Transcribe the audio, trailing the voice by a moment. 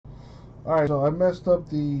Alright, so I messed up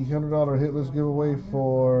the $100 Hitless giveaway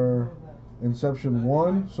for Inception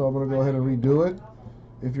 1, so I'm going to go ahead and redo it.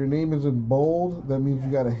 If your name is in bold, that means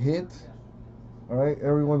you got a hit. Alright,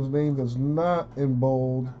 everyone's name that's not in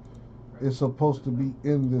bold is supposed to be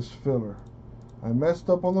in this filler. I messed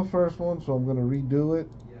up on the first one, so I'm going to redo it.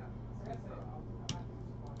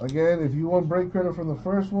 Again, if you want break credit from the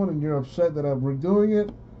first one and you're upset that I'm redoing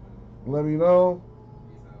it, let me know,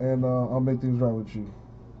 and I'll make things right with you.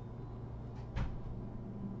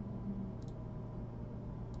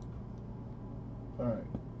 Alright,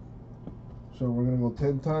 so we're going to go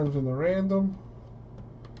 10 times in the random.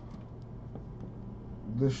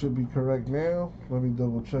 This should be correct now. Let me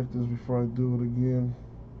double check this before I do it again.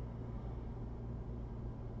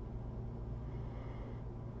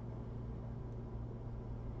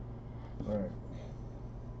 Alright.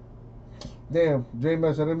 Damn,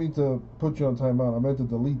 J-Mess, I didn't mean to put you on timeout. I meant to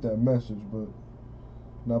delete that message, but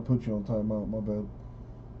not put you on timeout. My bad.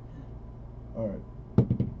 Alright.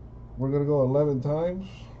 We're going to go 11 times.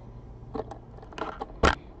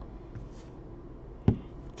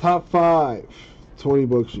 Top 5. 20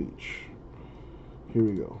 bucks each. Here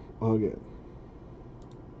we go. Again.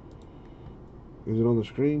 Is it on the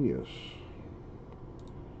screen? Yes.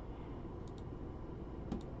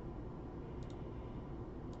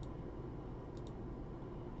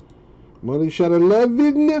 Money shot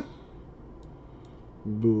 11.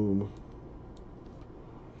 Boom.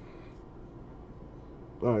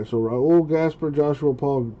 Alright, so Raul, Gasper, Joshua,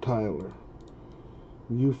 Paul, Tyler.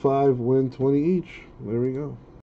 You 5 win 20 each. There we go.